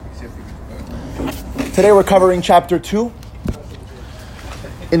Today we're covering chapter 2.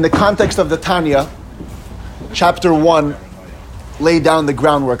 In the context of the Tanya, chapter 1 laid down the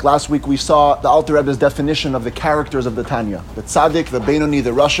groundwork. Last week we saw the Alter Rebbe's definition of the characters of the Tanya. The Tzaddik, the Beinoni, the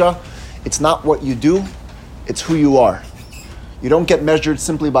Rasha. It's not what you do, it's who you are. You don't get measured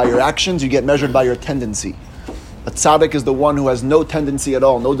simply by your actions, you get measured by your tendency. A Tzaddik is the one who has no tendency at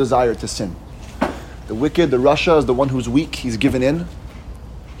all, no desire to sin. The wicked, the Rasha, is the one who's weak, he's given in,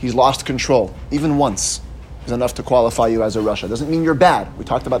 he's lost control. Even once is enough to qualify you as a Rasha. Doesn't mean you're bad. We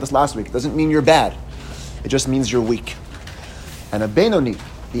talked about this last week. It doesn't mean you're bad. It just means you're weak. And a Beinoni,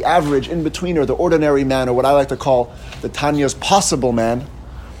 the average, in-betweener, the ordinary man, or what I like to call the Tanya's possible man,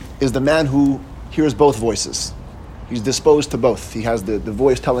 is the man who hears both voices. He's disposed to both. He has the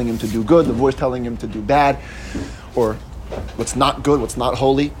voice telling him to do good, the voice telling him to do bad, or what's not good, what's not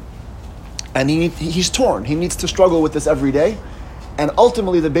holy. And he's torn. He needs to struggle with this every day. And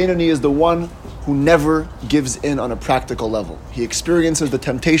ultimately, the Beinoni is the one who never gives in on a practical level. He experiences the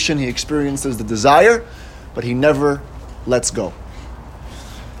temptation, he experiences the desire, but he never lets go.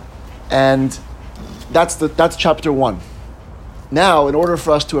 And that's chapter 1. Now, in order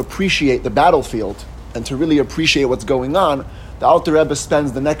for us to appreciate the battlefield and to really appreciate what's going on, the Alter Rebbe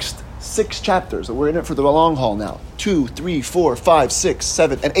spends the next 6 chapters. So we're in it for the long haul now. 2, 3, 4, 5, 6,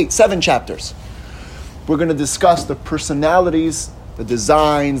 7, and 8. 7 chapters. We're going to discuss the personalities, the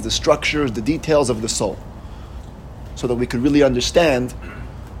designs, the structures, the details of the soul, so that we could really understand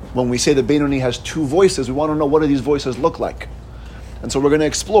when we say the Beinoni has 2 voices, we want to know what do these voices look like. And so we're going to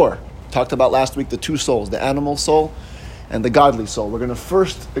explore. Talked about last week the 2 souls, the animal soul and the godly soul. We're going to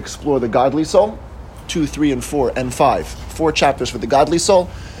first explore the godly soul, 2, 3, and 4, and 5. 4 chapters for the godly soul,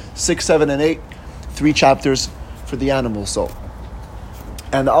 6, 7, and 8, 3 chapters for the animal soul.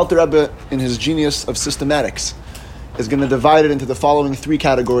 And the Alter Rebbe, in his genius of systematics, is going to divide it into the following 3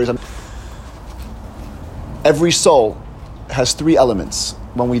 categories. Every soul has 3 elements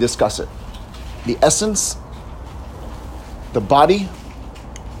when we discuss it: the essence, the body,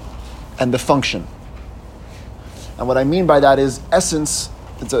 and the function. And what I mean by that is essence.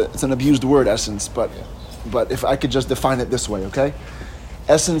 It's an abused word, essence, but if I could just define it this way, okay?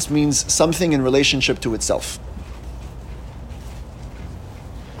 Essence means something in relationship to itself.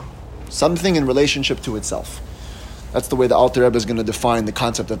 Something in relationship to itself. That's the way the Alter Rebbe is going to define the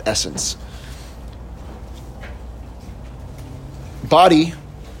concept of essence. Body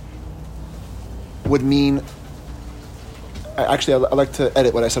would mean, actually I like to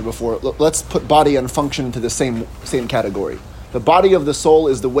edit what I said before. Let's put body and function into the same category. The body of the soul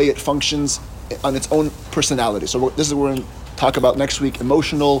is the way it functions on its own personality. So this is what we're going to talk about next week: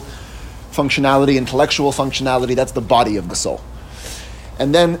 emotional functionality, intellectual functionality. That's the body of the soul.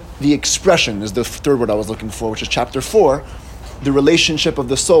 And then the expression is the third word I was looking for, which is chapter 4, the relationship of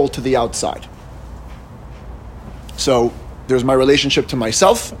the soul to the outside. So there's my relationship to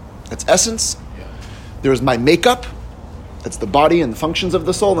myself, that's essence. There's my makeup, that's the body and the functions of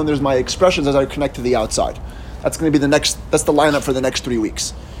the soul. And there's my expressions as I connect to the outside. That's going to be that's the lineup for the next 3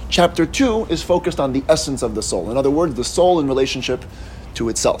 weeks. Chapter 2 is focused on the essence of the soul. In other words, the soul in relationship to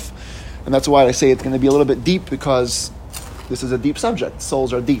itself. And that's why I say it's going to be a little bit deep, because this is a deep subject.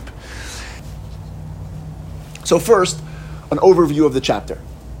 Souls are deep. So first, an overview of the chapter.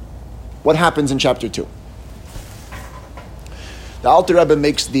 What happens in chapter 2? The Alter Rebbe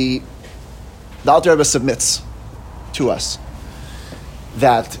submits to us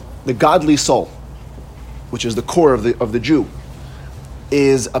that the godly soul, which is the core of the Jew,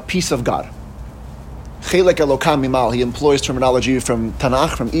 is a piece of God. Chelek Elokam Mimal. He employs terminology from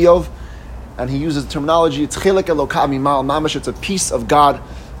Tanakh, from Eov, and he uses the terminology, it's Chelek Elokam Mimal, mamash, it's a piece of God,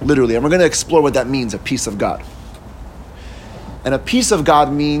 literally. And we're going to explore what that means, a piece of God. And a piece of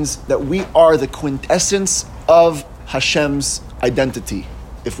God means that we are the quintessence of Hashem's identity,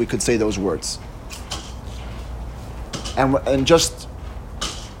 if we could say those words. And just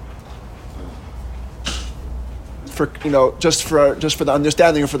for the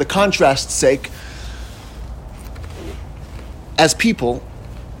understanding or for the contrast's sake, as people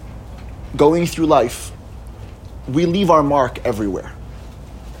going through life, we leave our mark everywhere.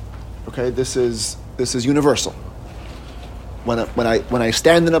 Okay, this is universal. When I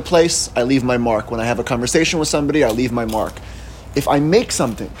stand in a place, I leave my mark. When I have a conversation with somebody, I leave my mark. If I make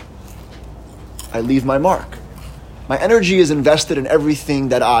something, I leave my mark. My energy is invested in everything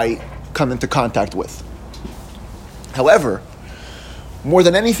that I come into contact with. However, more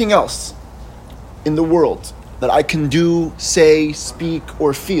than anything else in the world that I can do, say, speak,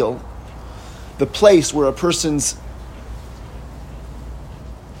 or feel, the place where a person's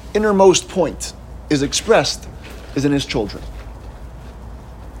innermost point is expressed is in his children.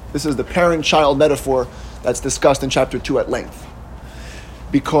 This is the parent-child metaphor that's discussed in chapter 2 at length.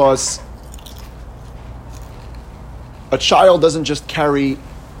 Because a child doesn't just carry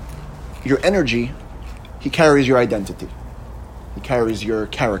your energy, he carries your identity. He carries your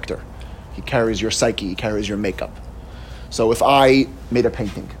character. He carries your psyche. He carries your makeup. So if I made a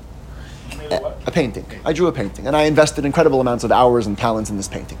painting, a painting. I drew a painting, and I invested incredible amounts of hours and talents in this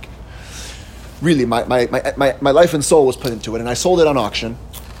painting. Really, my life and soul was put into it, and I sold it on auction,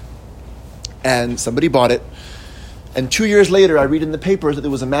 and somebody bought it, and 2 years later, I read in the papers that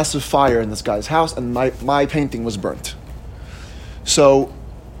there was a massive fire in this guy's house, and my painting was burnt. So,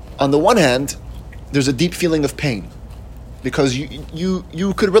 on the one hand, there's a deep feeling of pain, because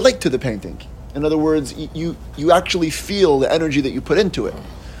you could relate to the painting. In other words, you actually feel the energy that you put into it.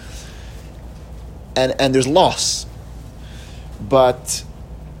 And there's loss. But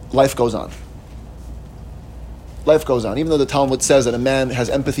life goes on. Life goes on. Even though the Talmud says that a man has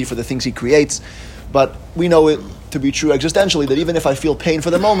empathy for the things he creates, but we know it to be true existentially, that even if I feel pain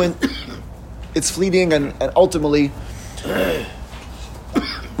for the moment, it's fleeting, and ultimately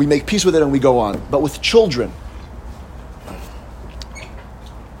we make peace with it and we go on. But with children,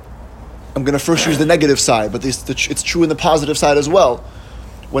 I'm going to first use the negative side, but it's true in the positive side as well.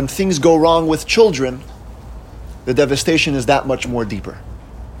 When things go wrong with children, the devastation is that much more deeper.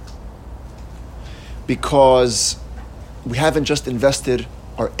 Because we haven't just invested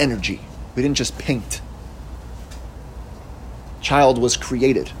our energy. We didn't just paint. Child was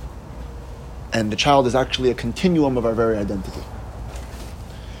created. And the child is actually a continuum of our very identity.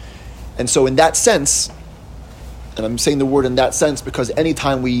 And so in that sense, and I'm saying the word in that sense because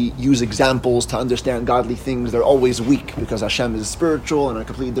anytime we use examples to understand godly things, they're always weak because Hashem is spiritual and on a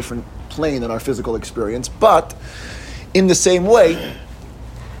completely different plane than our physical experience. But in the same way,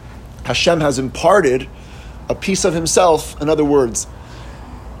 Hashem has imparted a piece of himself, in other words,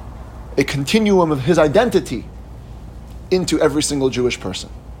 a continuum of his identity into every single Jewish person.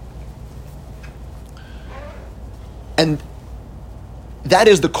 And that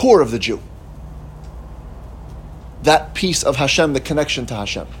is the core of the Jew. That piece of Hashem, the connection to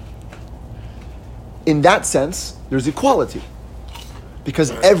Hashem. In that sense, there's equality. Because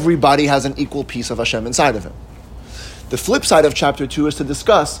everybody has an equal piece of Hashem inside of him. The flip side of chapter 2 is to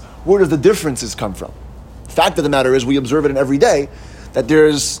discuss where does the differences come from. The fact of the matter is we observe it in every day that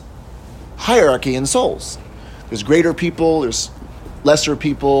there's hierarchy in souls. There's greater people, there's lesser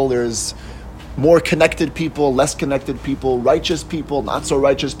people, there's more connected people, less connected people, righteous people, not so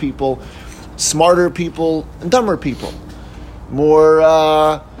righteous people, smarter people and dumber people, more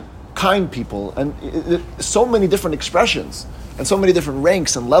kind people, and so many different expressions and so many different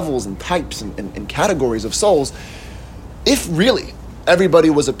ranks and levels and types and categories of souls. If really everybody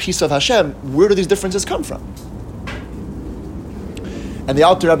was a piece of Hashem, where do these differences come from? And the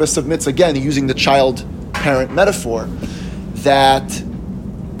Alter Rebbe submits again, using the child-parent metaphor, that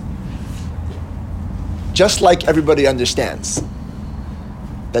just like everybody understands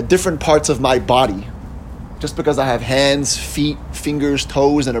that different parts of my body, just because I have hands, feet, fingers,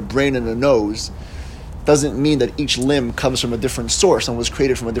 toes, and a brain and a nose, doesn't mean that each limb comes from a different source and was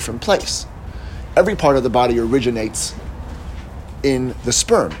created from a different place. Every part of the body originates in the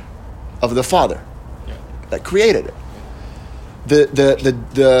sperm of the Father that created it.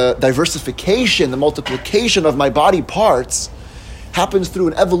 The diversification, the multiplication of my body parts happens through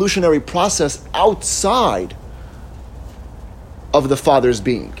an evolutionary process outside of the Father's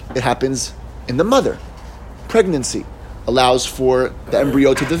being. It happens in the mother. Pregnancy allows for the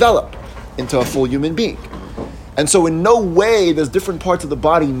embryo to develop into a full human being. And so in no way does different parts of the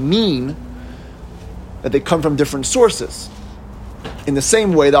body mean that they come from different sources. In the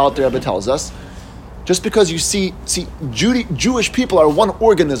same way, the Alter Rebbe tells us, just because you see Jewish people are one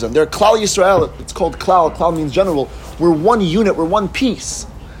organism. They're Klal Yisrael. It's called Klal. Klal means general. We're one unit. We're one piece.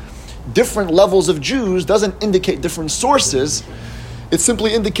 Different levels of Jews doesn't indicate different sources. It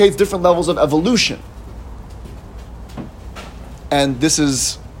simply indicates different levels of evolution. And this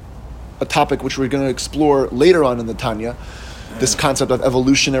is a topic which we're going to explore later on in the Tanya, this concept of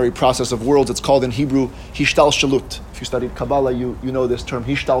evolutionary process of worlds. It's called in Hebrew Hishtalshalut. If you studied Kabbalah, you know this term,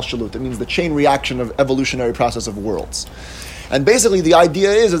 Hishtalshalut. It means the chain reaction of evolutionary process of worlds. And basically the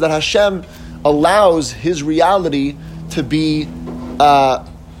idea is that Hashem allows his reality to be,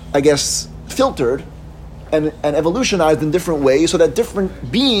 filtered and evolutionized in different ways so that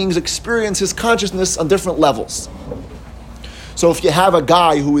different beings experience his consciousness on different levels. So if you have a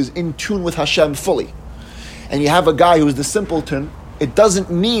guy who is in tune with Hashem fully, and you have a guy who is the simpleton, it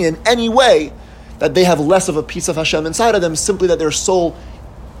doesn't mean in any way that they have less of a piece of Hashem inside of them, simply that their soul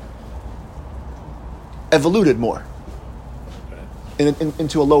evoluted more.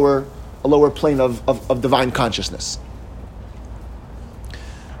 into a lower plane of divine consciousness.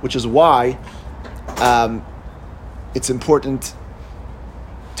 Which is why it's important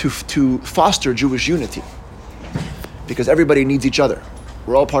to foster Jewish unity, because everybody needs each other.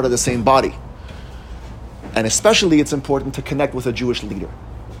 We're all part of the same body. And especially it's important to connect with a Jewish leader,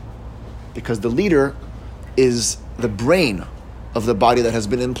 because the leader is the brain of the body that has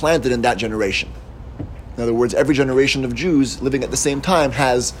been implanted in that generation. In other words, every generation of Jews living at the same time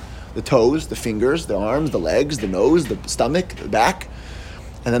has the toes, the fingers, the arms, the legs, the nose, the stomach, the back,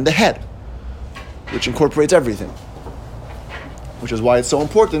 and then the head, which incorporates everything. Which is why it's so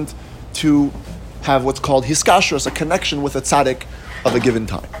important to have what's called hiskashrus, a connection with a tzaddik of a given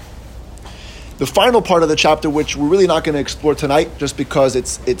time. The final part of the chapter, which we're really not going to explore tonight, just because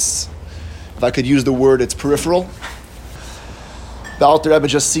it's if I could use the word, it's peripheral. The Alter Rebbe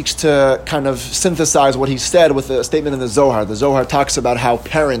just seeks to kind of synthesize what he said with a statement in the Zohar. The Zohar talks about how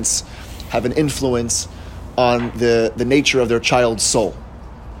parents have an influence on the nature of their child's soul.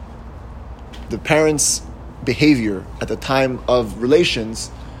 The parents' behavior at the time of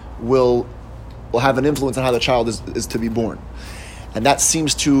relations will have an influence on how the child is to be born. And that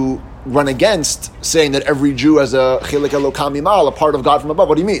seems to run against saying that every Jew has a chilek elokam mimal, a part of God from above.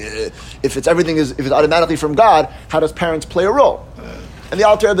 What do you mean? If it's automatically from God, how does parents play a role? And the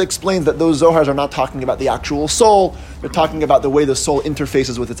Alter Rebbe explains that those Zohars are not talking about the actual soul, they're talking about the way the soul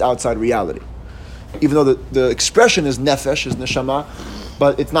interfaces with its outside reality. Even though the expression is nefesh, is neshama,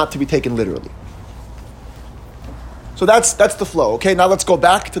 but it's not to be taken literally. So that's the flow. Okay, now let's go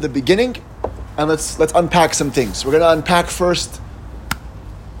back to the beginning and let's unpack some things. We're going to unpack first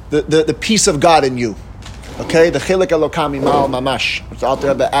the peace of God in you. Okay, the chilek elokam mimal mamash. The Alter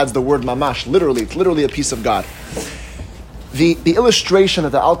Rebbe adds the word mamash, literally. It's literally a piece of God. The illustration that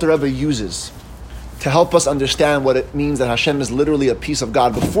the Alter Rebbe uses to help us understand what it means that Hashem is literally a piece of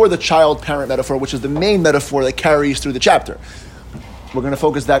God before the child-parent metaphor, which is the main metaphor that carries through the chapter. We're going to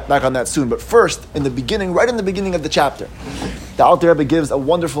focus back on that soon. But first, right in the beginning of the chapter, the Alter Rebbe gives a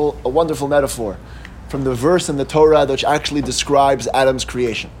wonderful metaphor from the verse in the Torah which actually describes Adam's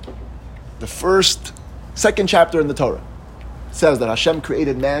creation. The second chapter in the Torah says that Hashem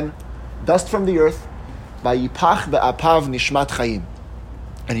created man, dust from the earth, vayipach be'apav nishmat chayim,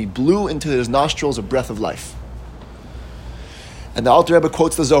 and he blew into his nostrils a breath of life. And the Alter Rebbe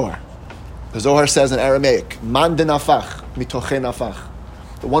quotes the Zohar. The Zohar says in Aramaic, man denafach mitoche nafach,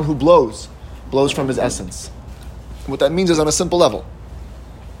 the one who blows from his essence. And what that means is on a simple level.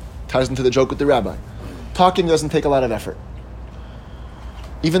 Ties into the joke with the rabbi. Talking doesn't take a lot of effort.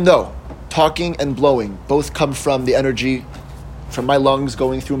 Even though talking and blowing both come from the energy from my lungs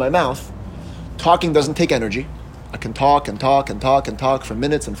going through my mouth, talking doesn't take energy. I can talk and talk and talk and talk for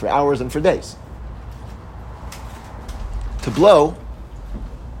minutes and for hours and for days. To blow,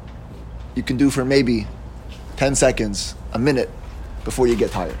 you can do for maybe 10 seconds, a minute, before you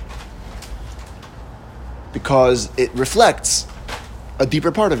get tired. Because it reflects a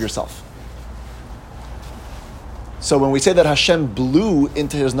deeper part of yourself. So when we say that Hashem blew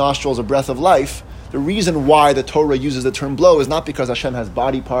into his nostrils a breath of life, the reason why the Torah uses the term blow is not because Hashem has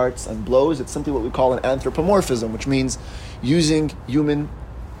body parts and blows. It's simply what we call an anthropomorphism, which means using human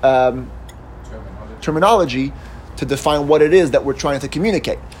terminology to define what it is that we're trying to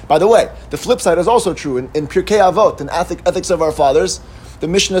communicate. By the way, the flip side is also true. In Pirkei Avot, in Ethics of Our Fathers, the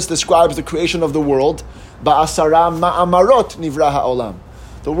Mishnah describes the creation of the world, Ba'asara ma'amarot nivra ha'olam.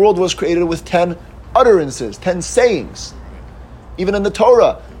 The world was created with 10 utterances, 10 sayings. Even in the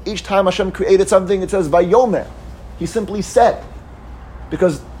Torah, each time Hashem created something, it says Vayomer. He simply said.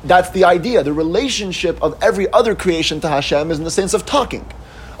 Because that's the idea. The relationship of every other creation to Hashem is in the sense of talking.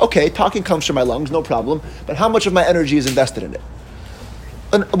 Okay, talking comes from my lungs, no problem. But how much of my energy is invested in it?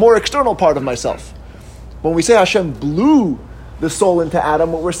 A more external part of myself. When we say Hashem blew the soul into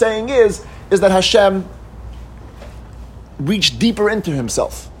Adam, what we're saying is that Hashem reached deeper into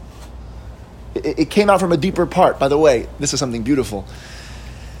himself. It came out from a deeper part. By the way, this is something beautiful,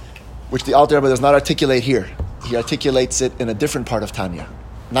 which the Alter Rebbe does not articulate here. He articulates it in a different part of Tanya.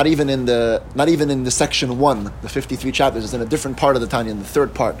 Not even in the section 1, the 53 chapters. It's in a different part of the Tanya, in the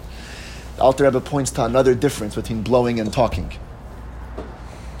third part. The Alter Rebbe points to another difference between blowing and talking.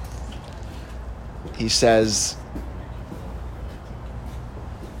 He says,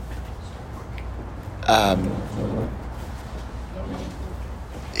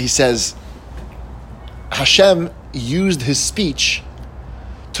 Hashem used his speech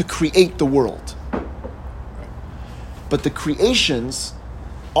to create the world. But the creations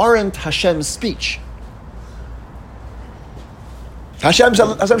aren't Hashem's speech. Hashem said,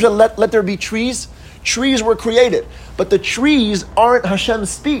 let there be trees. Trees were created, but the trees aren't Hashem's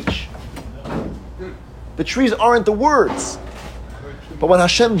speech. The trees aren't the words. But when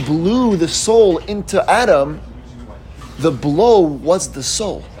Hashem blew the soul into Adam, the blow was the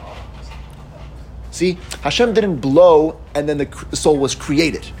soul. See, Hashem didn't blow and then the soul was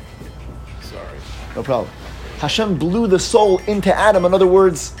created. Sorry. No problem. Hashem blew the soul into Adam. In other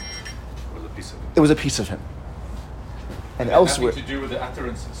words, it was a piece of him. And elsewhere, nothing to do with the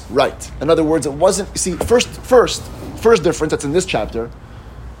utterances. Right. In other words, it wasn't. See, first difference that's in this chapter: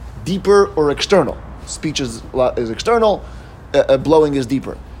 deeper or external. Speech is external. Blowing is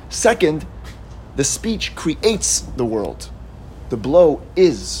deeper. Second, the speech creates the world. The blow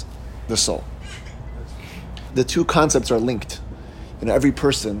is the soul. The two concepts are linked. In every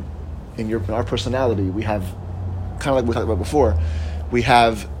person, in our personality, we have, kind of like we talked about before, we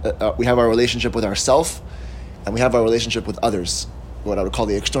have our relationship with ourself, and we have our relationship with others, what I would call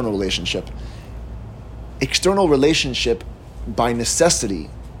the external relationship. External relationship, by necessity,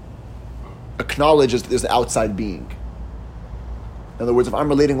 acknowledges there's the outside being. In other words, if I'm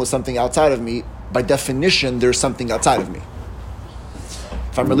relating with something outside of me, by definition, there's something outside of me.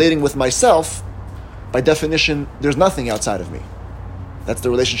 If I'm relating with myself, by definition, there's nothing outside of me. That's the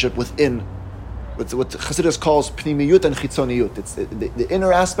relationship within, what Chassidus calls pnimiyut and chitzoniyut. It's the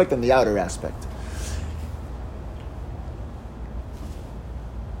inner aspect and the outer aspect.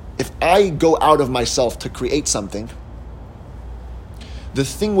 If I go out of myself to create something, the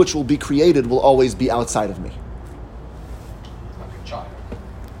thing which will be created will always be outside of me. Like a child.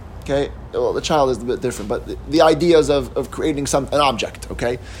 Okay? Well, the child is a bit different, but the ideas of creating an object,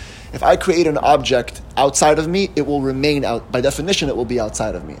 okay? If I create an object outside of me, it will remain out. By definition, it will be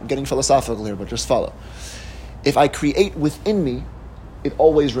outside of me. I'm getting philosophical here, but just follow. If I create within me, it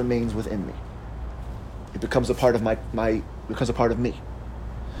always remains within me. It becomes a part of becomes a part of me.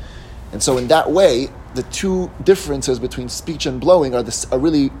 And so in that way, the two differences between speech and blowing are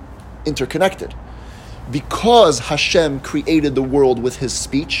really interconnected. Because Hashem created the world with his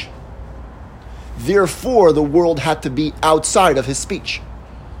speech, therefore the world had to be outside of his speech.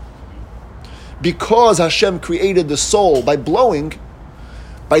 Because Hashem created the soul by blowing,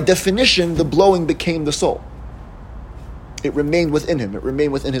 by definition, the blowing became the soul. It remained within him. It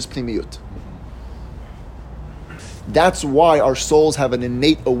remained within his pnimiyut. That's why our souls have an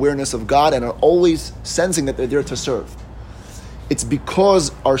innate awareness of God and are always sensing that they're there to serve. It's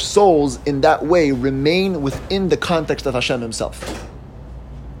because our souls, in that way, remain within the context of Hashem himself.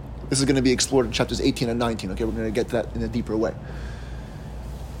 This is going to be explored in chapters 18 and 19. Okay, we're going to get to that in a deeper way.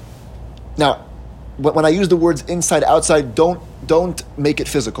 Now, when I use the words inside, outside, don't make it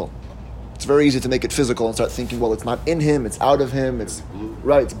physical. It's very easy to make it physical and start thinking, well, it's not in him, it's out of him, it's blue.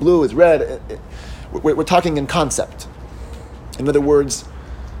 Right, it's blue, it's red. We're talking in concept. In other words,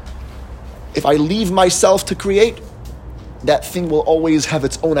 if I leave myself to create, that thing will always have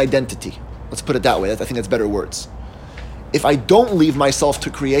its own identity. Let's put it that way. I think that's better words. If I don't leave myself to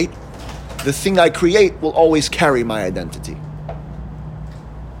create, the thing I create will always carry my identity.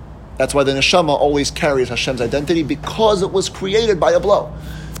 That's why the neshama always carries Hashem's identity, because it was created by a blow.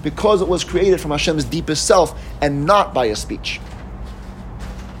 Because it was created from Hashem's deepest self and not by a speech.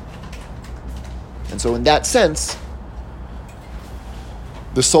 And so in that sense,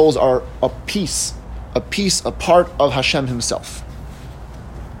 the souls are a part of Hashem himself.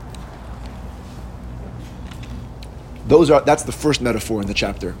 That's the first metaphor in the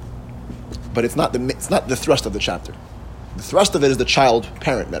chapter. But it's not the thrust of the chapter. The thrust of it is the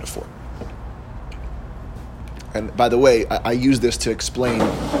child-parent metaphor. And by the way, I use this to explain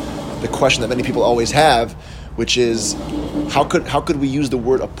the question that many people always have, which is, how could we use the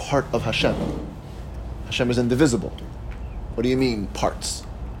word a part of Hashem? Hashem is indivisible. What do you mean, parts?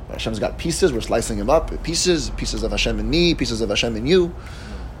 Hashem's got pieces, we're slicing him up, pieces of Hashem in me, pieces of Hashem in you.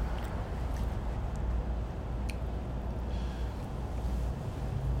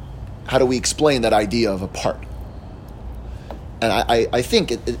 How do we explain that idea of a part? And I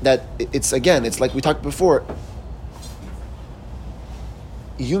think it's like we talked before,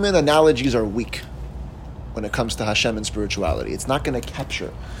 human analogies are weak when it comes to Hashem and spirituality. It's not going to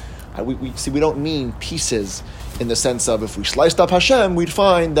capture. We don't mean pieces in the sense of, if we sliced up Hashem, we'd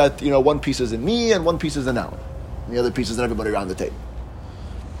find that one piece is in me and one piece is in Alan, and the other piece is in everybody around the table.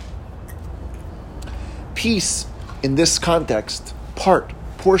 Piece in this context,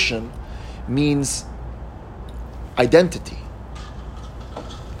 portion, means identity.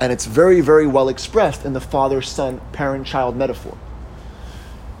 And it's very, very well expressed in the father, son, parent, child metaphor.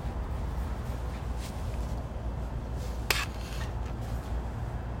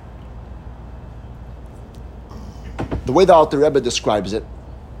 The way the Alter Rebbe describes it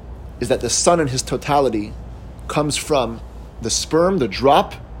is that the son in his totality comes from the sperm, the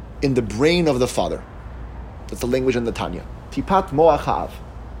drop, in the brain of the father. That's the language in the Tanya. Tipat moach ha'av.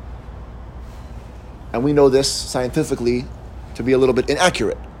 And we know this scientifically to be a little bit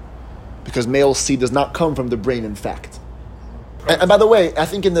inaccurate, because male seed does not come from the brain, in fact. And by the way, I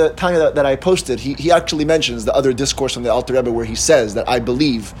think in the Tanya that I posted, he actually mentions the other discourse from the Alter Rebbe where he says that I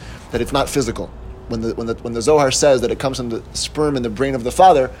believe that it's not physical. When the Zohar says that it comes from the sperm in the brain of the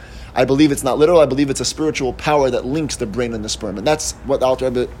father, I believe it's not literal. I believe it's a spiritual power that links the brain and the sperm. And that's what the Alter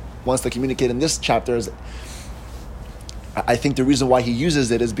Rebbe wants to communicate in this chapter. Is I think the reason why he uses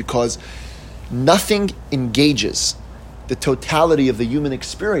it is because nothing engages the totality of the human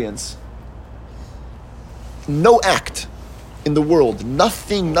experience. No act in the world,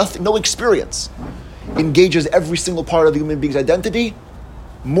 nothing, no experience engages every single part of the human being's identity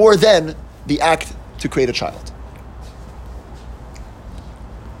more than the act to create a child.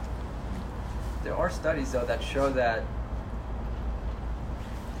 There are studies, though, that show that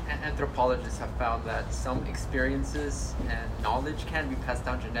anthropologists have found that some experiences and knowledge can be passed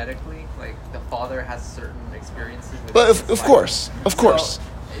down genetically. Like the father has certain experiences. But of course.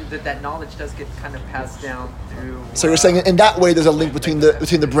 So that knowledge does get kind of passed down through. So you're saying in that way there's a link between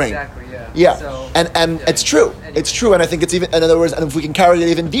the brain. Exactly. Yeah. Yeah. So, and it's true. Anyway. It's true, and I think it's even. In other words, and if we can carry it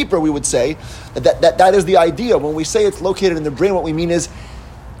even deeper, we would say that is the idea. When we say it's located in the brain, what we mean is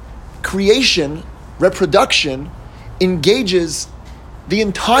creation, reproduction, engages the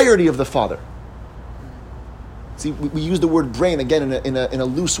entirety of the father. See, we use the word brain again in a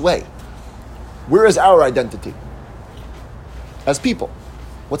loose way. Where is our identity as people?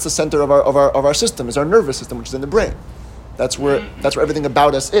 What's the center of our system? Is our nervous system, which is in the brain. That's where everything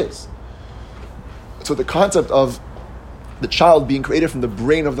about us is. So the concept of the child being created from the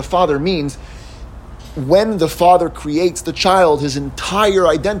brain of the father means when the father creates the child, his entire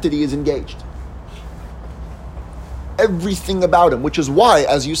identity is engaged. Everything about him, which is why,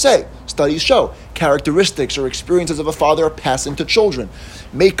 as you say, studies show characteristics or experiences of a father are passed into children.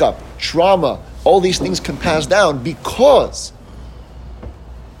 Makeup, trauma, all these things can pass down because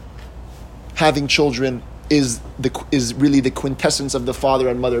having children is really the quintessence of the father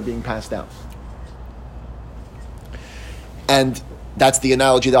and mother being passed down. And that's the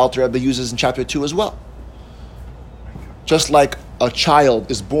analogy that Alter Rebbe uses in chapter 2 as well. Just like a child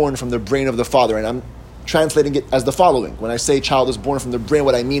is born from the brain of the father, and I'm translating it as the following. When I say child is born from the brain,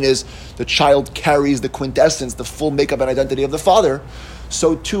 what I mean is the child carries the quintessence, the full makeup and identity of the father.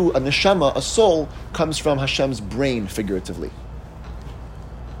 So too, a neshama, a soul, comes from Hashem's brain, figuratively.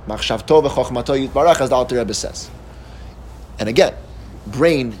 Machshavto v'chochmato yitbarach, as the Alter Rebbe says. And again,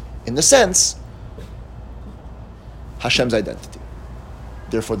 brain, in the sense, Hashem's identity.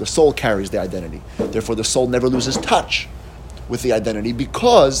 Therefore, the soul carries the identity. Therefore, the soul never loses touch with the identity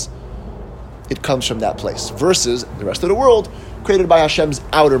because it comes from that place. Versus the rest of the world, created by Hashem's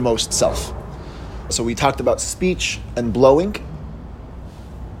outermost self. So we talked about speech and blowing.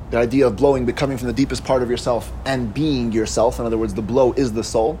 The idea of blowing becoming from the deepest part of yourself and being yourself. In other words, the blow is the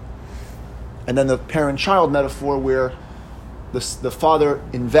soul. And then the parent-child metaphor where the father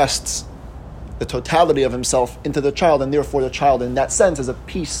invests the totality of himself into the child, and therefore the child in that sense is a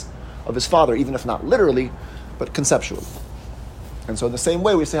piece of his father, even if not literally, but conceptually. And so in the same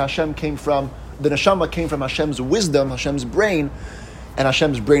way we say the neshama came from Hashem's wisdom, Hashem's brain, and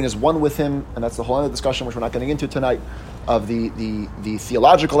Hashem's brain is one with him, and that's the whole other discussion which we're not getting into tonight, of the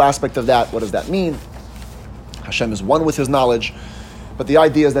theological aspect of that. What does that mean? Hashem is one with his knowledge, but the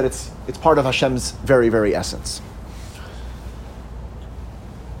idea is that it's part of Hashem's very, very essence.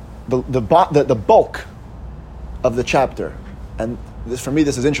 The bulk of the chapter, and for me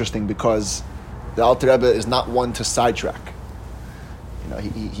this is interesting because the Alter Rebbe is not one to sidetrack. You know,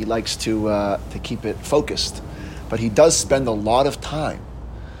 he likes to keep it focused, but he does spend a lot of time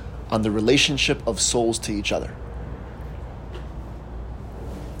on the relationship of souls to each other.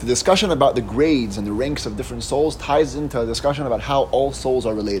 The discussion about the grades and the ranks of different souls ties into a discussion about how all souls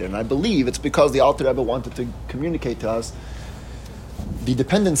are related, and I believe it's because the Alter Rebbe wanted to communicate to us the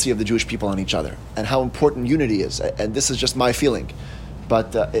dependency of the Jewish people on each other and how important unity is. And this is just my feeling,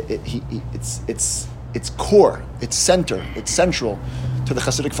 but it's core, it's center, it's central to the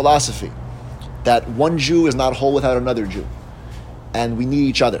Hasidic philosophy that one Jew is not whole without another Jew, and we need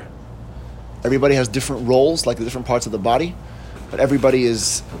each other. Everybody has different roles, like the different parts of the body, but everybody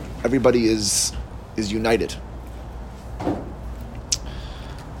is united.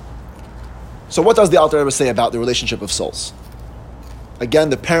 So what does the Alter Rebbe say about the relationship of souls?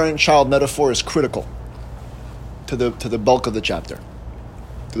 Again, the parent-child metaphor is critical to the bulk of the chapter,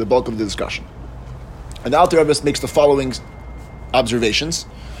 to the bulk of the discussion. And the Alter Rebbe makes the following observations.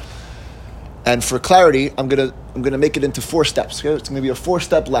 And for clarity, I'm gonna make it into 4 steps. Okay? It's gonna be a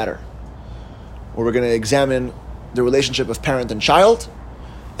 4-step ladder, where we're gonna examine the relationship of parent and child,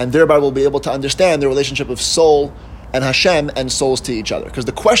 and thereby we'll be able to understand the relationship of soul and Hashem and souls to each other. Because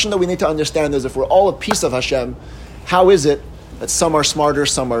the question that we need to understand is, if we're all a piece of Hashem, how is it that some are smarter,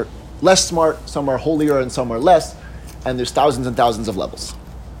 some are less smart, some are holier and some are less, and there's thousands and thousands of levels.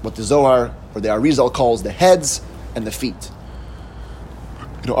 What the Zohar or the Arizal calls the heads and the feet.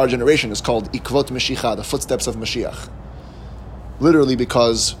 Our generation is called Ikvot Mashiach, the footsteps of Mashiach. Literally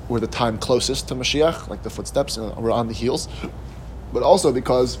because we're the time closest to Mashiach, like the footsteps, we're on the heels, but also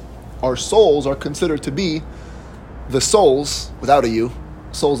because our souls are considered to be the souls, without a U,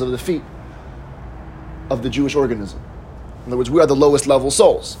 souls of the feet of the Jewish organism. In other words, we are the lowest level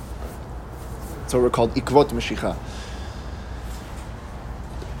souls. So we're called Ikvot Mashiach.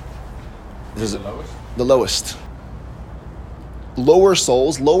 Is the lowest? The lowest. Lower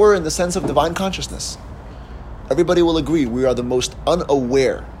souls, lower in the sense of divine consciousness. Everybody will agree we are the most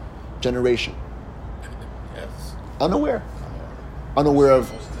unaware generation. Yes. Unaware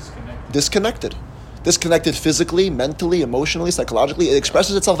of Most disconnected. Disconnected physically, mentally, emotionally, psychologically. It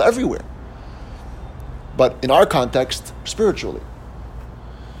expresses itself everywhere. But in our context, spiritually.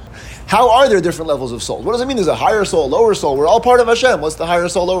 How are there different levels of souls? What does it mean there's a higher soul, lower soul? We're all part of Hashem. What's the higher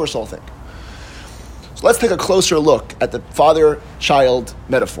soul, lower soul thing? So let's take a closer look at the father-child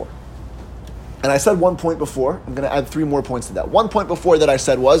metaphor. And I said one point before. I'm going to add 3 more points to that. One point before that I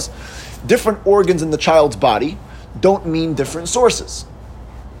said was, different organs in the child's body don't mean different sources.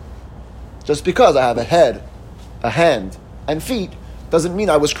 Just because I have a head, a hand, and feet doesn't mean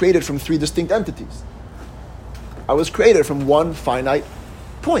I was created from 3 distinct entities. I was created from one finite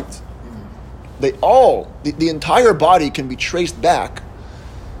point. The entire body can be traced back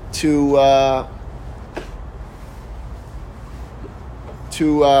to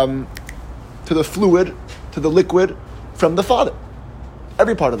the fluid, to the liquid from the father.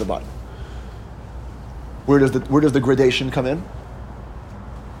 Every part of the body. Where does the gradation come in?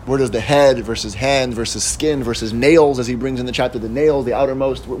 Where does the head versus hand versus skin versus nails, as he brings in the chapter, the nails, the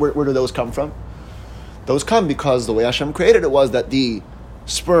outermost, where do those come from? Those come because the way Hashem created it was that the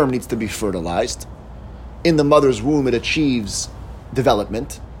sperm needs to be fertilized. In the mother's womb, it achieves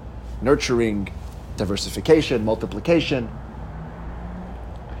development, nurturing, diversification, multiplication.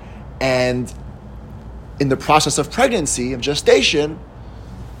 And in the process of pregnancy, of gestation,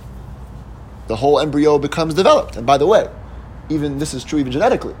 the whole embryo becomes developed. And by the way, even this is true even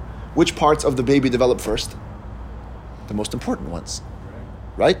genetically. Which parts of the baby develop first? The most important ones,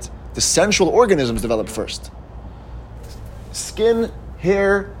 right? The sensual organisms develop first. Skin,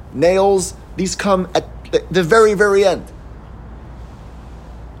 hair, nails, these come at the very, very end.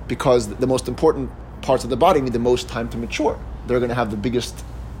 Because the most important parts of the body need the most time to mature. They're going to have the biggest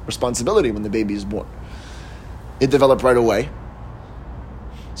responsibility when the baby is born. It developed right away,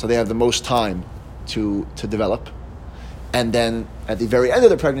 so they have the most time to develop. And then at the very end of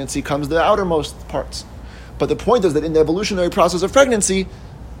the pregnancy comes the outermost parts. But the point is that in the evolutionary process of pregnancy,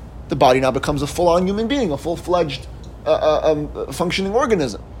 the body now becomes a full-on human being, a full-fledged functioning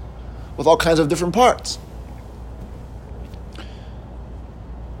organism with all kinds of different parts.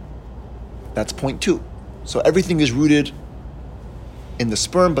 That's point 2. So everything is rooted in the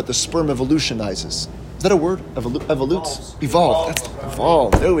sperm, but the sperm evolutionizes. Is that a word? Evolutes?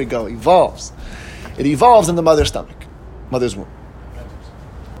 Evolve. There we go. Evolves. It evolves in the mother's stomach, mother's womb.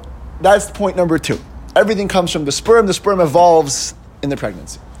 That's point number 2. Everything comes from the sperm evolves in the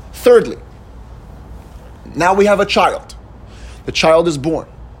pregnancy. Thirdly, now we have a child. The child is born.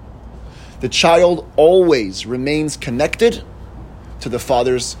 The child always remains connected to the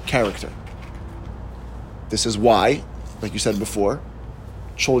father's character. This is why, like you said before,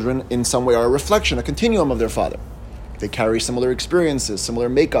 children in some way are a reflection, a continuum of their father. They carry similar experiences, similar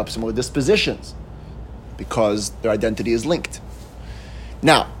makeup, similar dispositions, because their identity is linked.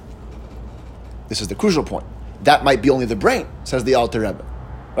 Now, this is the crucial point. That might be only the brain, says the Alter Rebbe.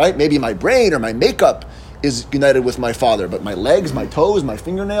 Right? Maybe my brain or my makeup is united with my father, but my legs, my toes, my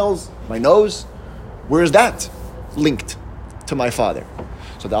fingernails, my nose, where is that linked to my father?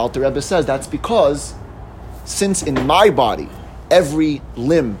 So the Alter Rebbe says that's because since in my body every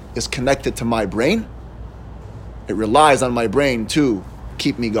limb is connected to my brain, it relies on my brain to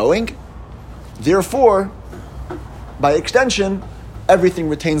keep me going. Therefore, by extension, everything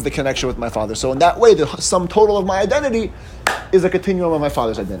retains the connection with my father. So in that way, the sum total of my identity is a continuum of my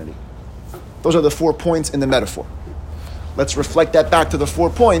father's identity. Those are the 4 points in the metaphor. Let's reflect that back to the 4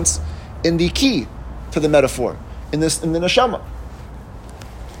 points in the key to the metaphor, in the neshama.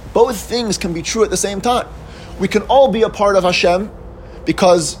 Both things can be true at the same time. We can all be a part of Hashem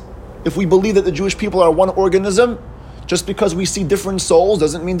because If we believe that the Jewish people are one organism, just because we see different souls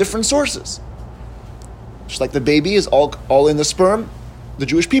doesn't mean different sources. Just like the baby is all in the sperm, the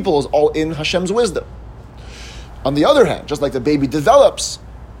Jewish people is all in Hashem's wisdom. On the other hand, just like the baby develops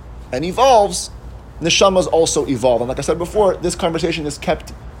and evolves, neshamas also evolve. And like I said before, this conversation is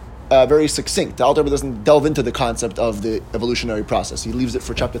kept very succinct. The Alter Rebbe doesn't delve into the concept of the evolutionary process. He leaves it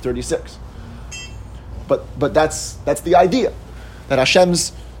for chapter 36. But that's the idea, that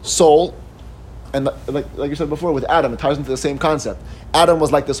Hashem's soul, and like you said before with Adam, it ties into the same concept. Adam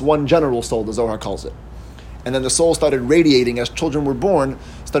was like this one general soul, the Zohar calls it. And then the soul started radiating, as children were born,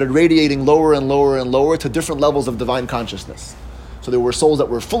 started radiating lower and lower and lower to different levels of divine consciousness. So there were souls that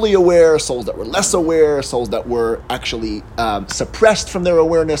were fully aware, souls that were less aware, souls that were actually suppressed from their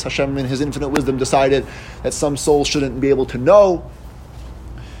awareness. Hashem, in His infinite wisdom, decided that some souls shouldn't be able to know.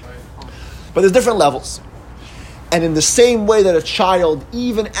 But there's different levels. And in the same way that a child,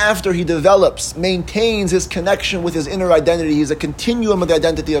 even after he develops, maintains his connection with his inner identity, he's a continuum of the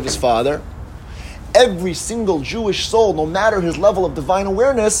identity of his father, every single Jewish soul, no matter his level of divine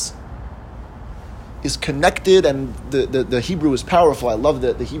awareness, is connected, and the Hebrew is powerful. I love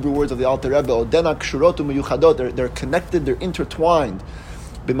the Hebrew words of the Alter Rebbe. Odena kshurotu meyuchadot. They're connected, they're intertwined.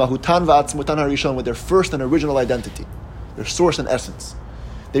 B'mahutan va'atzmutan harishon, with their first and original identity, their source and essence.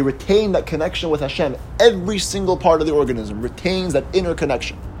 They retain that connection with Hashem. Every single part of the organism retains that inner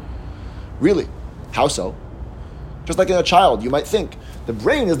connection. Really? How so? Just like in a child, you might think the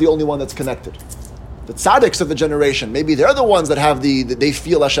brain is the only one that's connected. The tzaddiks of the generation, maybe they're the ones that have they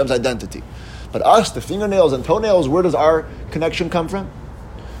feel Hashem's identity. But us, the fingernails and toenails, where does our connection come from?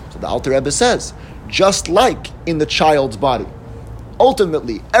 So the Alter Rebbe says, just like in the child's body,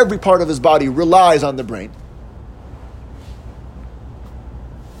 ultimately every part of his body relies on the brain.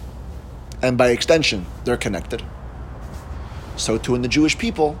 And by extension, they're connected. So too in the Jewish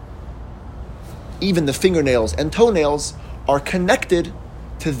people, even the fingernails and toenails are connected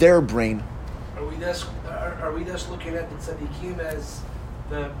to their brain. Are we just looking at the tzaddikim as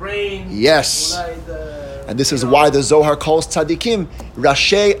the brain? Yes. And this is why the Zohar calls tzaddikim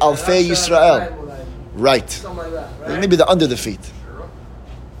Rashei Alfei Yisrael. Right. Something like that, right? Maybe the under the feet.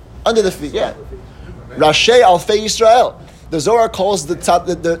 Under the feet, yeah. Rashei Alfei Yisrael. The Zohar calls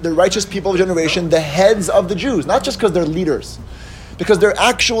the righteous people of generation the heads of the Jews, not just because they're leaders, because they're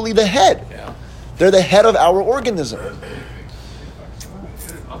actually the head. Yeah. They're the head of our organism.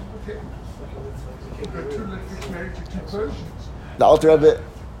 The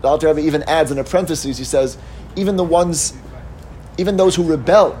Alter Rebbe even adds in a parenthesis, he says, even those who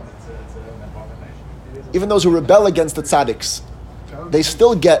rebel against the tzaddiks, they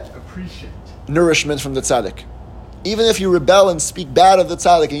still get nourishment from the tzaddik. Even if you rebel and speak bad of the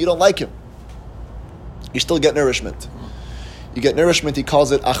tzaddik and you don't like him, you still get nourishment. You get nourishment, he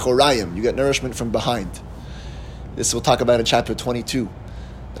calls it achorayim. You get nourishment from behind. This we'll talk about in chapter 22.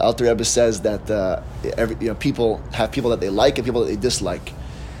 The Alter Rebbe says that people have people that they like and people that they dislike.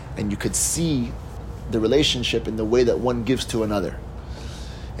 And you could see the relationship in the way that one gives to another.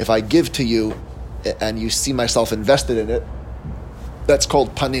 If I give to you and you see myself invested in it, that's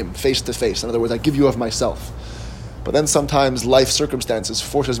called panim, face to face. In other words, I give you of myself. But then sometimes life circumstances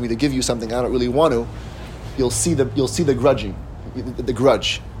forces me to give you something I don't really want to. You'll see the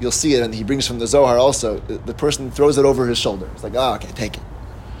grudge. You'll see it, and he brings from the Zohar also. The person throws it over his shoulder. It's like, okay, take it.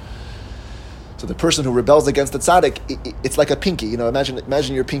 So the person who rebels against the tzaddik, it's like a pinky.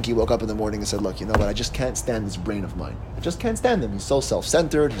 Imagine your pinky woke up in the morning and said, look, you know what, I just can't stand this brain of mine. I just can't stand him. He's so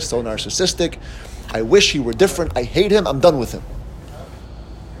self-centered. He's so narcissistic. I wish he were different. I hate him. I'm done with him.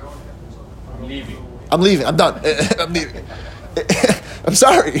 I'm leaving. I'm done. I'm leaving. I'm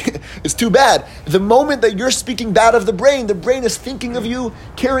sorry. It's too bad. The moment that you're speaking bad of the brain is thinking of you,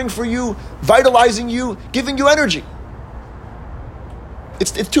 caring for you, vitalizing you, giving you energy.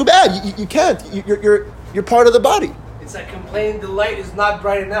 It's too bad. You can't. You're part of the body. It's like complaining the light is not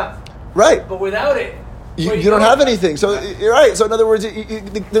bright enough. Right. But without it, you don't have anything. So you're right. So in other words,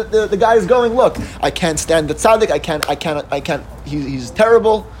 the guy is going, look, I can't stand the tzaddik. I can't. He's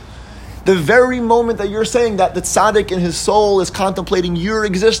terrible. The very moment that you're saying that, the tzaddik in his soul is contemplating your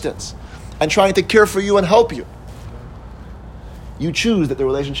existence and trying to care for you and help you. You choose that the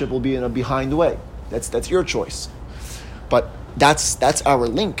relationship will be in a behind way. That's your choice. But that's our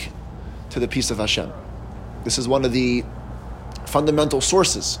link to the peace of Hashem. This is one of the fundamental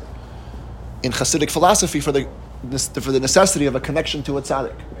sources in Hasidic philosophy for the necessity of a connection to a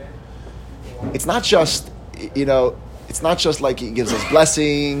tzaddik. It's not just, it's not just like he gives us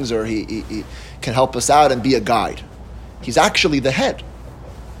blessings or he can help us out and be a guide. He's actually the head.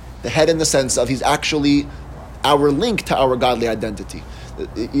 The head in the sense of he's actually our link to our godly identity.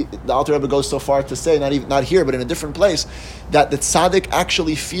 The Alter Rebbe goes so far to say, not here, but in a different place, that the tzaddik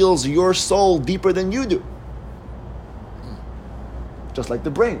actually feels your soul deeper than you do. Just like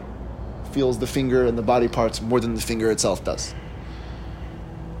the brain feels the finger and the body parts more than the finger itself does.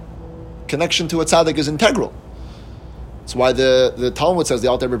 Connection to a tzaddik is integral. That's why the Talmud says, the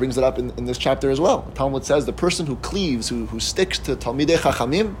Alter Rebbe brings it up in this chapter as well. The Talmud says the person who cleaves, who sticks to Talmidei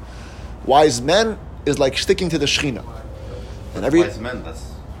Chachamim, wise men, is like sticking to the Shechina. And wise men,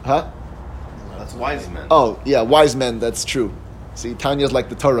 that's wise men. Oh, yeah, wise men, that's true. See, Tanya's like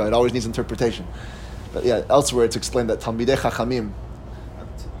the Torah, it always needs interpretation. But yeah, elsewhere it's explained that Talmidei Chachamim.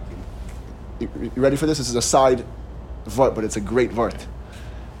 You ready for this? This is a side vart, but it's a great vart.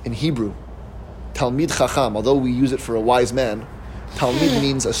 In Hebrew, Talmid Chacham, although we use it for a wise man, Talmid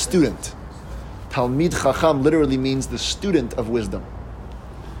means a student. Talmid Chacham literally means the student of wisdom.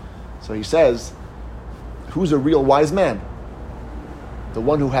 So he says, who's a real wise man? The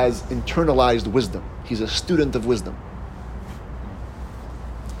one who has internalized wisdom. He's a student of wisdom.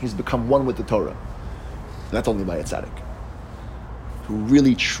 He's become one with the Torah. And that's only by a tzaddik, who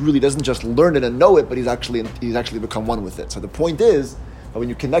really, truly doesn't just learn it and know it, but he's actually become one with it. So the point is, that when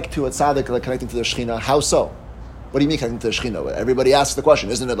you connect to a tzaddik, like connecting to the Shekhinah, how so? What do you mean connecting to the Shekhinah? Everybody asks the question,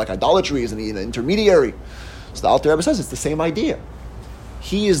 isn't it like idolatry? Isn't he an intermediary? So the Alter Rebbe says it's the same idea.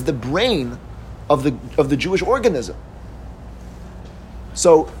 He is the brain of the Jewish organism.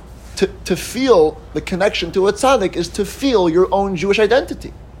 So to feel the connection to a tzaddik is to feel your own Jewish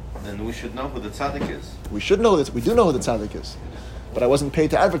identity. Then we should know who the tzaddik is. We should know this. We do know who the tzaddik is. But I wasn't paid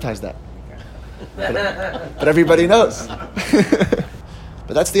to advertise that. But everybody knows.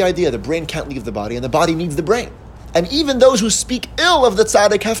 But that's the idea. The brain can't leave the body, and the body needs the brain. And even those who speak ill of the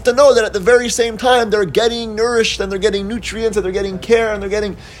tzaddik have to know that at the very same time they're getting nourished, and they're getting nutrients, and they're getting care,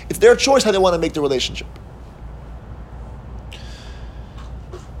 and it's their choice how they want to make the relationship.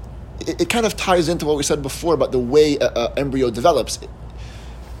 It kind of ties into what we said before about the way an embryo develops.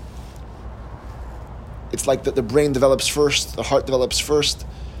 It's like the brain develops first, the heart develops first,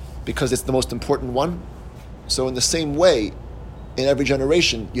 because it's the most important one. So in the same way, in every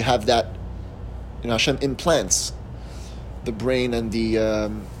generation, you have that, Hashem implants the brain and the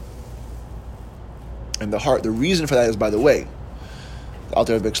heart. The reason for that is, by the way, the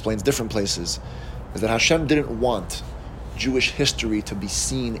Alter Rebbe explains different places, is that Hashem didn't want Jewish history to be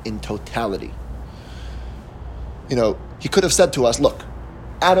seen in totality. He could have said to us, look,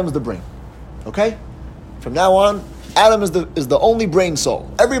 Adam's the brain, okay? From now on, Adam is the only brain soul.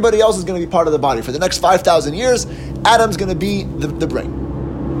 Everybody else is going to be part of the body. For the next 5,000 years, Adam's going to be the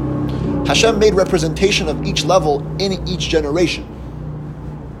brain. Hashem made representation of each level in each generation.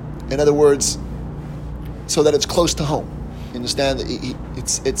 In other words, so that it's close to home. You understand?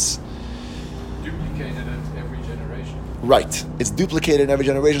 It's duplicated in every generation. Right. It's duplicated in every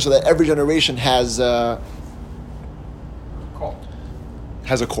generation so that every generation has a core.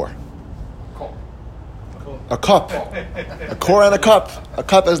 A cup. A core and a cup. A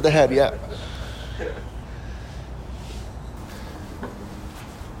cup as the head, yeah.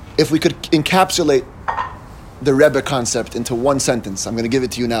 If we could encapsulate the Rebbe concept into one sentence, I'm going to give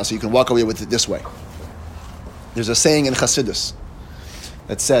it to you now so you can walk away with it this way. There's a saying in Chassidus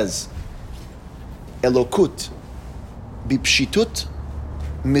that says, Elokut bipshitut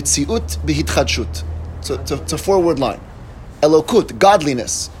mitziut bihitchadshut. So it's a four-word line. Elokut,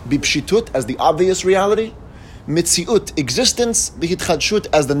 godliness, bipshitut, as the obvious reality, mitziut, existence, bihitchadshut,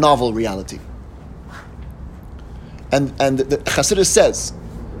 as the novel reality. And the Chassidus says,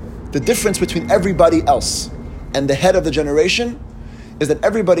 the difference between everybody else and the head of the generation is that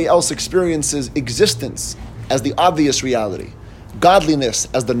everybody else experiences existence as the obvious reality, godliness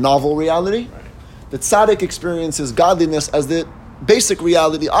as the novel reality. The tzaddik experiences godliness as the basic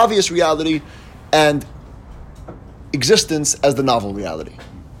reality, the obvious reality, and existence as the novel reality.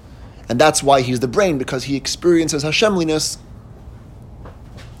 And that's why he's the brain, because he experiences Hashemliness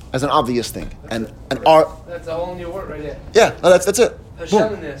as an obvious thing. That's a whole new word right there. Yeah, no, that's it.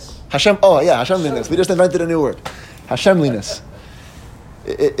 Hashemliness. Hashemliness. We just invented a new word. Hashemliness.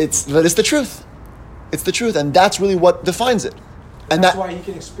 But it's the truth. It's the truth, and that's really what defines it. And that's why he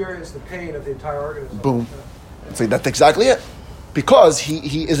can experience the pain of the entire organism. Boom. So that's exactly it. Because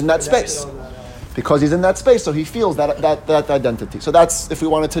he is in that space. Because he's in that space, so he feels that identity. So that's, if we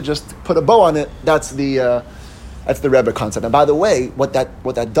wanted to just put a bow on it, that's the Rebbe concept. And by the way, what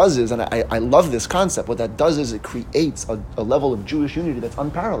that does is, and I love this concept, what that does is it creates a level of Jewish unity that's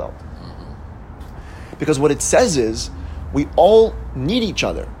unparalleled. Because what it says is, we all need each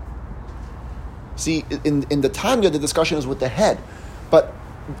other. See, in the Tanya, the discussion is with the head, but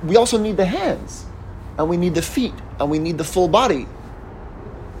we also need the hands, and we need the feet, and we need the full body.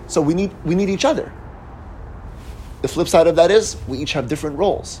 So we need each other. The flip side of that is we each have different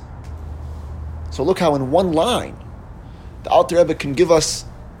roles. So look how in one line, the Alter Rebbe can give us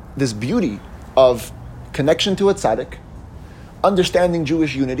this beauty of connection to a tzaddik, understanding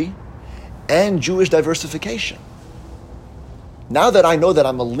Jewish unity, and Jewish diversification. Now that I know that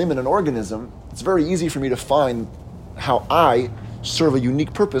I'm a limb in an organism, it's very easy for me to find how I serve a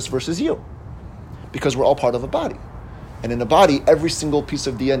unique purpose versus you. Because we're all part of a body. And in a body, every single piece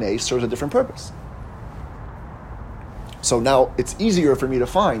of DNA serves a different purpose. So now it's easier for me to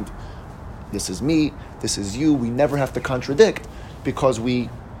find, this is me, this is you. We never have to contradict because we're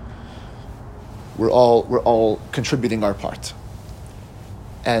all contributing our part.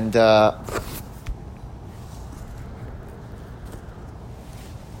 And I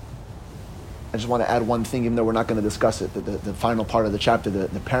just want to add one thing, even though we're not going to discuss it, the final part of the chapter,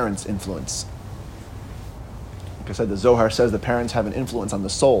 the parents' influence. Like I said, the Zohar says the parents have an influence on the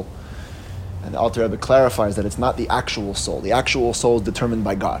soul. And the Alter Rebbe clarifies that it's not the actual soul. The actual soul is determined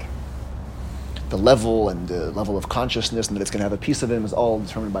by God. The level of consciousness and that it's going to have a piece of him is all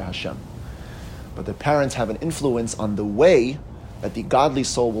determined by Hashem. But the parents have an influence on the way that the godly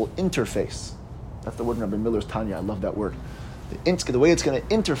soul will interface. That's the word in Rabbi Miller's Tanya. I love that word. The way it's going to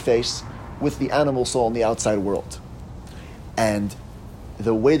interface with the animal soul in the outside world. And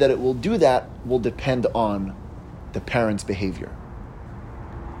the way that it will do that will depend on the parent's behavior.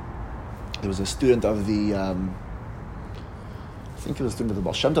 There was a student of the, I think he was a student of the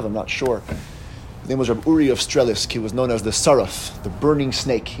Baal Shem Tov, I'm not sure. His name was Rabbi Uri of Strelisk. He was known as the Saraf, the burning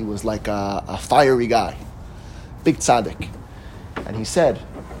snake. He was like a fiery guy, big tzaddik. And he said,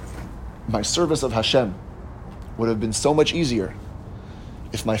 my service of Hashem would have been so much easier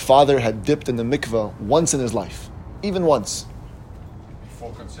if my father had dipped in the mikveh once in his life, even once.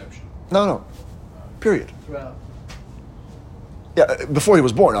 Before conception? No. Period. Throughout. Yeah, before he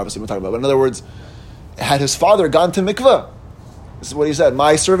was born, obviously, we're talking about. But in other words, had his father gone to mikveh, this is what he said,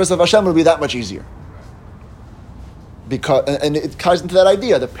 my service of Hashem would be that much easier. Because, and it ties into that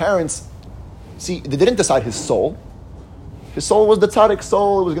idea. The parents, see, they didn't decide his soul. His soul was the tzaddik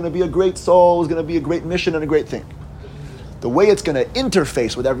soul. It was going to be a great soul. It was going to be a great mission and a great thing. The way it's going to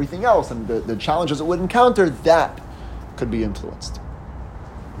interface with everything else and the challenges it would encounter, that could be influenced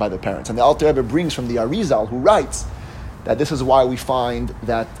by the parents. And the Alter Rebbe brings from the Arizal, who writes that this is why we find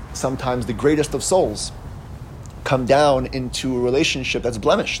that sometimes the greatest of souls come down into a relationship that's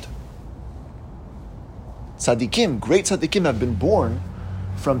blemished. Tzaddikim, great tzaddikim have been born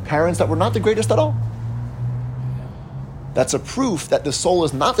from parents that were not the greatest at all. That's a proof that the soul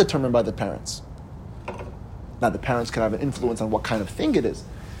is not determined by the parents. Now, the parents can have an influence on what kind of thing it is.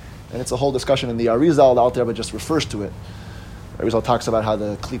 And it's a whole discussion in the Arizal. The Alter Rebbe just refers to it. Arizal talks about how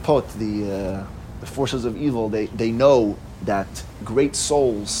the klipot, the forces of evil, they know that great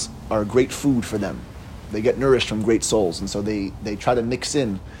souls are great food for them. They get nourished from great souls. And so they try to mix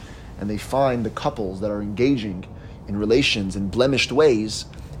in and they find the couples that are engaging in relations in blemished ways,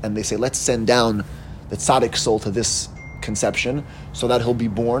 and they say, let's send down the tzaddik soul to this conception so that he'll be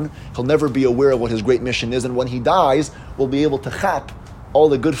born. He'll never be aware of what his great mission is, and when he dies, we'll be able to chap all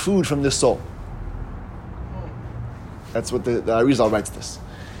the good food from this soul. That's what the Arizal writes this.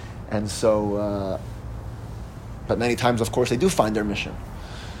 And so, but many times, of course, they do find their mission.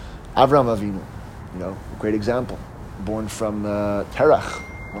 Avraham Avinu, a great example, born from Terach,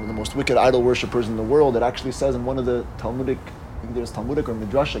 one of the most wicked idol worshippers in the world. It actually says in one of the Talmudic, I think there's Talmudic or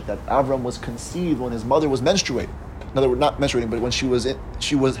Midrashic, that Avram was conceived when his mother was menstruating. In other words, not menstruating, but when she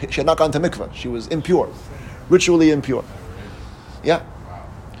had not gone to mikveh. She was impure, ritually impure. Yeah.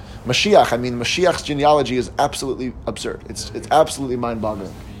 Mashiach's genealogy is absolutely absurd. It's absolutely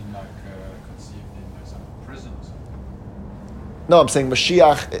mind-boggling. Being conceived in some prison or something. No, I'm saying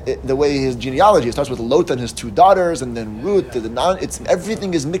Mashiach, the way his genealogy, it starts with Lot and his two daughters, and then Ruth,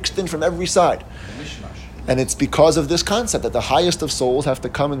 everything is mixed in from every side. And it's because of this concept that the highest of souls have to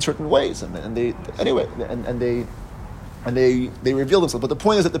come in certain ways, and they reveal themselves. But the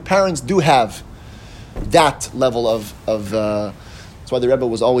point is that the parents do have that level of that's why the Rebbe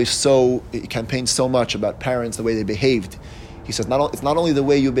was always he campaigned so much about parents, the way they behaved. He says it's not only the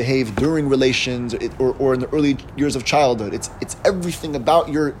way you behave during relations or in the early years of childhood. It's everything about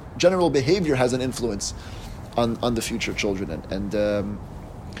your general behavior has an influence on the future children. And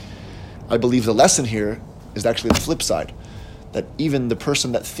I believe the lesson here is actually the flip side, that even the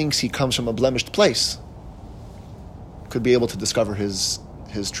person that thinks he comes from a blemished place could be able to discover his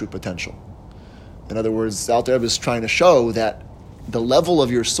true potential. In other words, the Alter Rebbe is trying to show that the level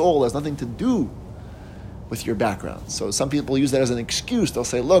of your soul has nothing to do with your background. So some people use that as an excuse. They'll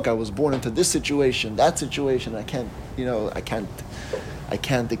say, look, I was born into this situation, that situation, I can't I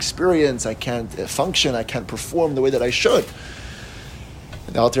can't experience, I can't function, I can't perform the way that I should.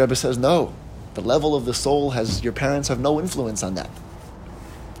 And the Alter Rebbe says, no, the level of the soul your parents have no influence on that.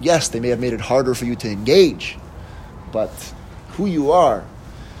 Yes, they may have made it harder for you to engage, but who you are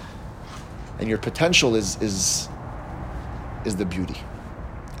and your potential is the beauty.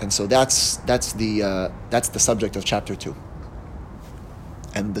 And so that's the subject of chapter 2.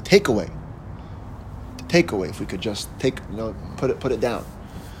 And the takeaway, if we could just put it down.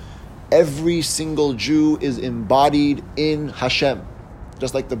 Every single Jew is embodied in Hashem.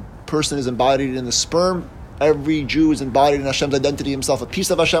 Just like the person is embodied in the sperm, every Jew is embodied in Hashem's identity himself, a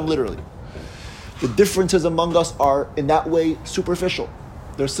piece of Hashem literally. The differences among us are in that way superficial.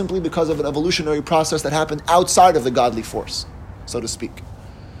 They're simply because of an evolutionary process that happened outside of the godly force, so to speak.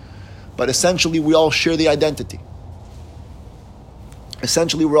 But essentially we all share the identity.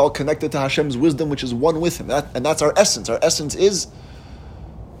 Essentially we're all connected to Hashem's wisdom, which is one with Him. And that's our essence. Our essence is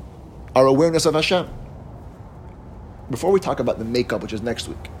our awareness of Hashem. Before we talk about the makeup, which is next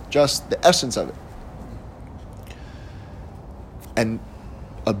week, just the essence of it. And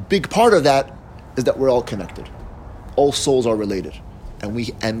a big part of that is that we're all connected. All souls are related.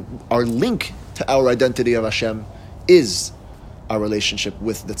 And our link to our identity of Hashem is our relationship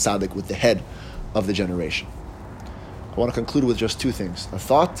with the tzaddik, with the head of the generation. I want to conclude with just two things, a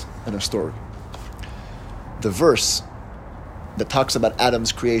thought and a story. The verse that talks about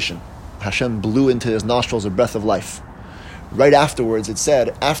Adam's creation, Hashem blew into his nostrils a breath of life. Right afterwards it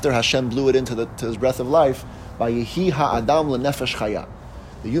said, after Hashem blew it into his breath of life, Vayehi ha'adam lenefesh chaya.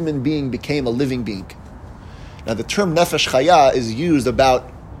 The human being became a living being. Now the term nefesh chaya is used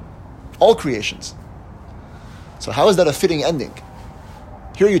about all creations. So how is that a fitting ending?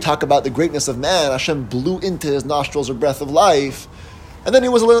 Here you talk about the greatness of man. Hashem blew into his nostrils a breath of life, and then he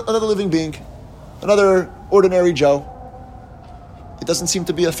was another living being, another ordinary Joe. It doesn't seem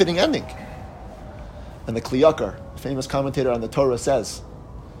to be a fitting ending. And the Kli Yakar, famous commentator on the Torah, says,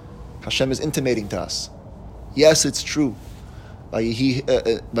 Hashem is intimating to us, yes, it's true. Yes,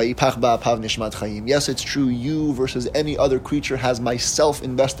 it's true, you versus any other creature has myself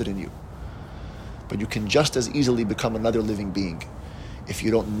invested in you. But you can just as easily become another living being if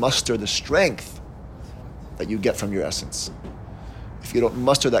you don't muster the strength that you get from your essence. If you don't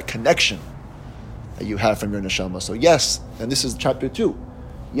muster that connection that you have from your neshama. So yes, and this is chapter 2.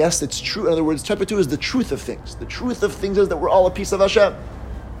 Yes, it's true. In other words, chapter 2 is the truth of things. The truth of things is that we're all a piece of Hashem.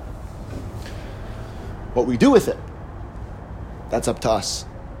 What we do with it, that's up to us,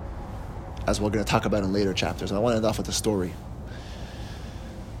 as we're going to talk about in later chapters. And I want to end off with a story.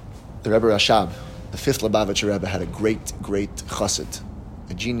 The Rebbe Rashab, the fifth Lubavitcher Rebbe, had a great chassid,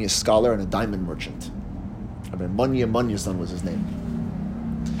 a genius scholar and a diamond merchant. Rabbi Monya's was his name.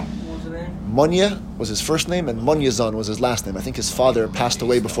 What was the name? Monya was his first name, and Monyazon was his last name. I think his father passed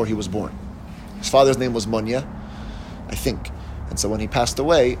away before he was born. His father's name was Monya, I think. And so when he passed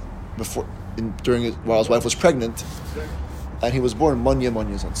away, while his wife was pregnant, and he was born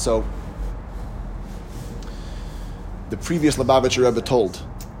Monyazon. So the previous Lubavitcher Rebbe told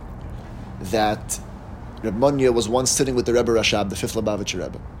that Reb Monya was once sitting with the Rebbe Rashab, the fifth Lubavitcher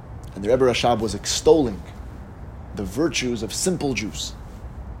Rebbe, and the Rebbe Rashab was extolling the virtues of simple Jews,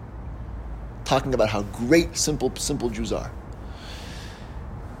 talking about how great simple Jews are,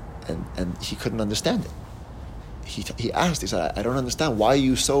 and he couldn't understand it. He asked, he said, I don't understand, why are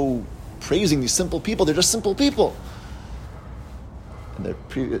you so praising these simple people? They're just simple people. And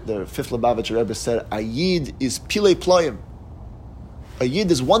the fifth Lubavitcher Rebbe said, Ayid is Pilei Ployim. A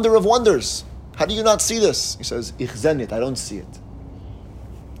Yid is wonder of wonders. How do you not see this? He says, Ich zenit, I don't see it.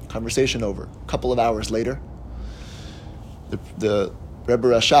 Conversation over. A couple of hours later, the Rebbe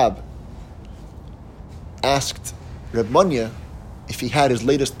Rashab asked Reb Monya if he had his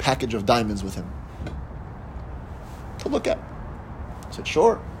latest package of diamonds with him to look at. He said,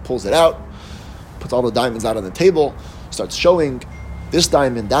 sure. Pulls it out, puts all the diamonds out on the table, starts showing this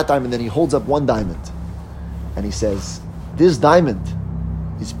diamond, that diamond, then he holds up one diamond and he says, this diamond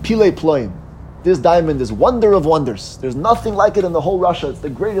is Pilei Ploim. This diamond is wonder of wonders. There's nothing like it in the whole Russia. It's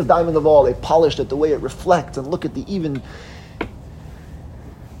the greatest diamond of all. They polished it, the way it reflects, and look at the even.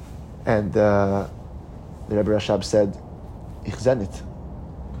 And the Rebbe Rashab said, Ich zenit.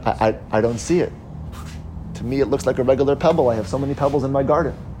 I don't see it. To me, it looks like a regular pebble. I have so many pebbles in my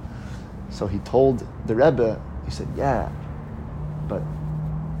garden. So he told the Rebbe, he said, yeah, but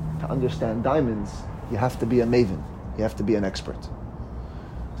to understand diamonds, you have to be a maven. You have to be an expert.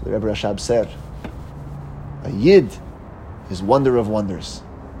 So the Rebbe Rashab said, a Yid is wonder of wonders.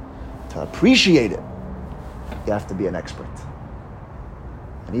 To appreciate it, you have to be an expert.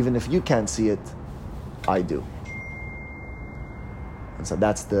 And even if you can't see it, I do. And so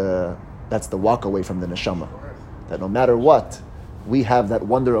that's the walk away from the neshama. That no matter what, we have that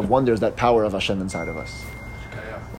wonder of wonders, that power of Hashem inside of us.